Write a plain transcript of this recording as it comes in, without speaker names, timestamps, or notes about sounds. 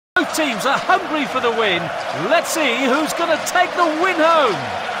Both teams are hungry for the win. Let's see who's going to take the win home.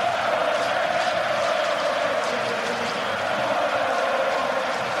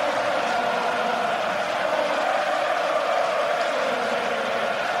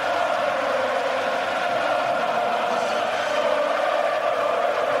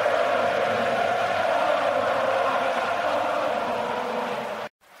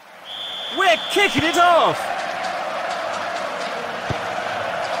 We're kicking it off.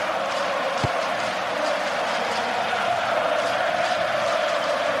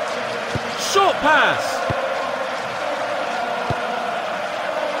 Short pass.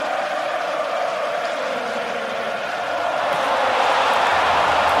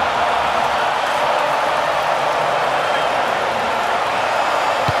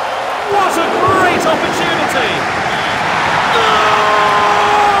 What a great opportunity.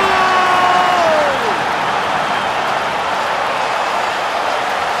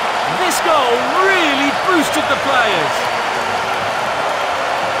 This goal really boosted the players.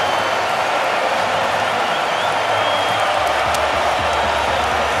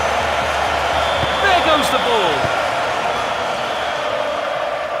 There goes the ball.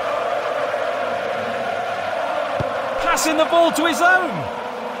 Passing the ball to his own.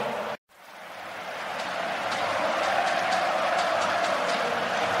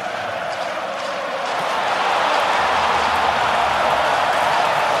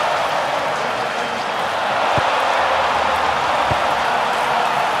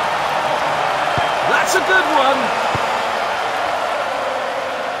 That's a good one.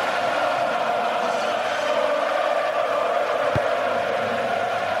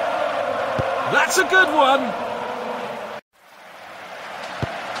 That's a good one.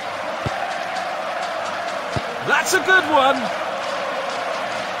 That's a good one.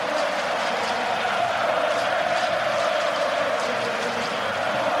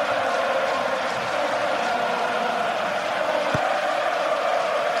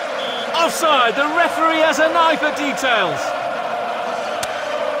 Offside, the referee has an eye for details.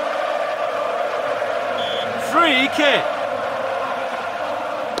 Free kick.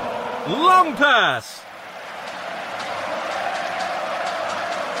 Long pass.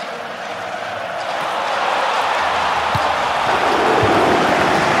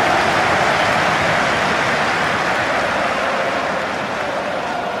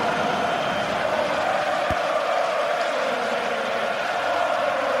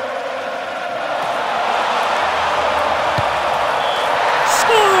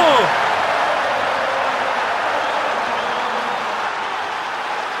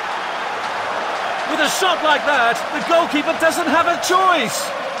 With a shot like that, the goalkeeper doesn't have a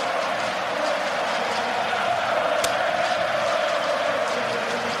choice.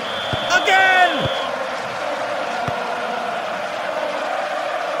 Again!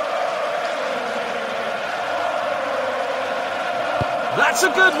 That's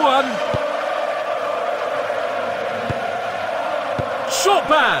a good one. Short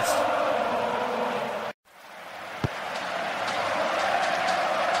pass.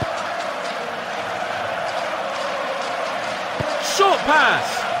 Short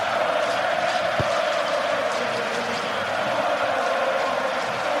pass.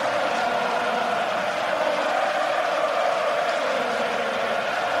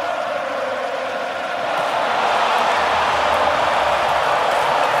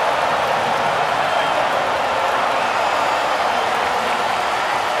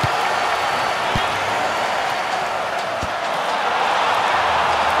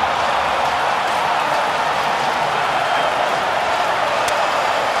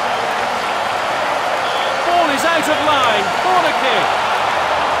 Out of line, corner kick.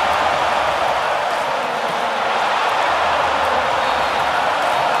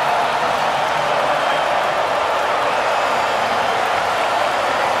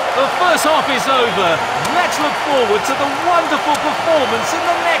 The first half is over. Let's look forward to the wonderful performance in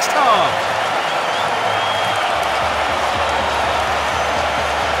the next half.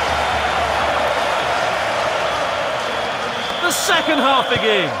 The second half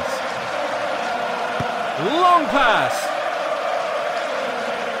begins. Long pass.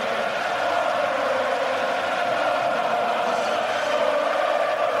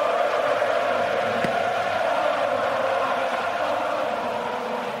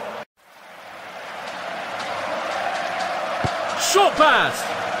 Short pass.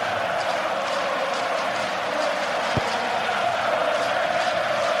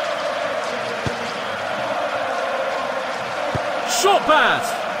 Short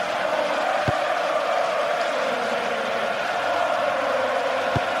pass.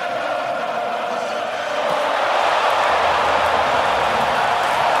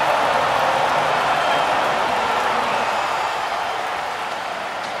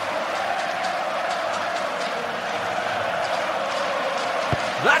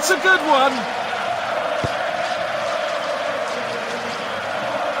 That's a good one.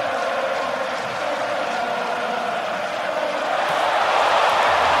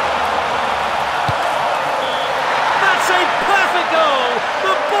 That's a perfect goal.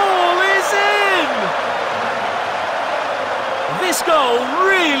 The ball is in. This goal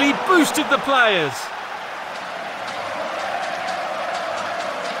really boosted the players.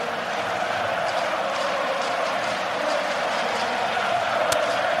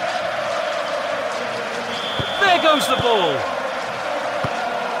 There goes the ball.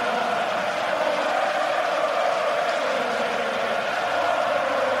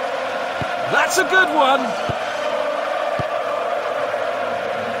 That's a good one.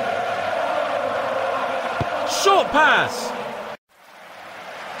 Short pass.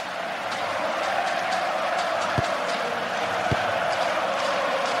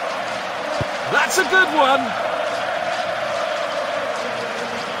 That's a good one.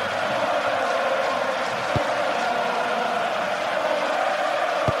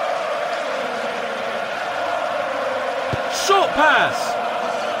 Short pass.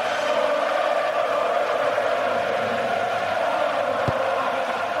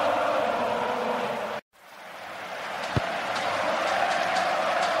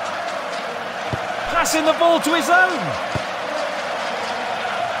 Passing the ball to his own.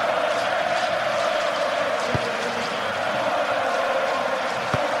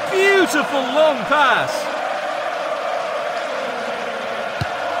 Beautiful long pass.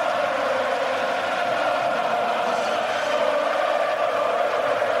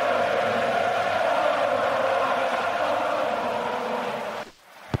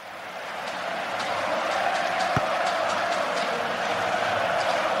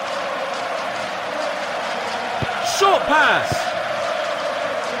 Short pass.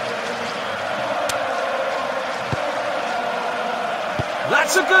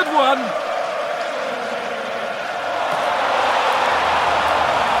 That's a good one.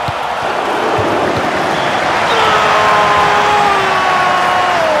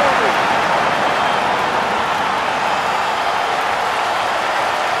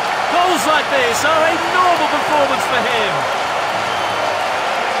 Goals like this are a normal performance for him.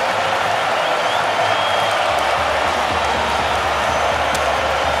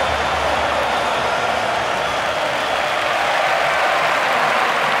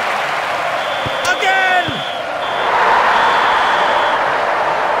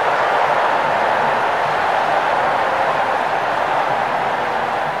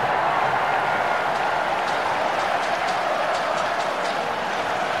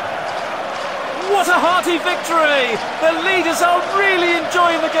 What a hearty victory! The leaders are really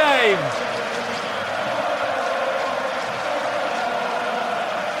enjoying the game.